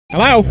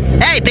Hello?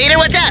 Hey, Peter,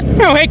 what's up?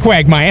 Oh, hey,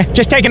 Quagmire.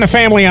 Just taking the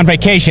family on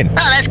vacation. Oh,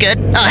 that's good.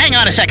 Oh, hang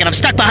on a second. I'm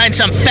stuck behind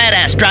some fat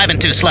ass driving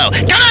too slow.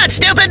 Come on,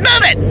 stupid,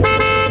 move it!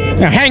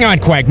 Now, hang on,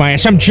 Quagmire.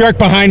 Some jerk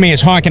behind me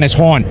is honking his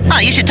horn. Oh,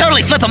 you should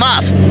totally flip him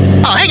off.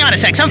 Oh, hang on a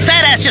sec. Some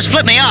fat ass just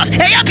flipped me off.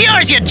 Hey, up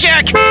yours, you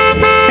jerk!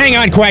 Hang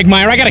on,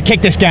 Quagmire. I gotta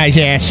kick this guy's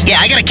ass. Yeah,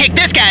 I gotta kick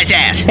this guy's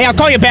ass. Hey, I'll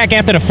call you back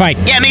after the fight.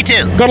 Yeah, me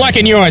too. Good luck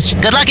in yours.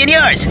 Good luck in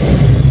yours.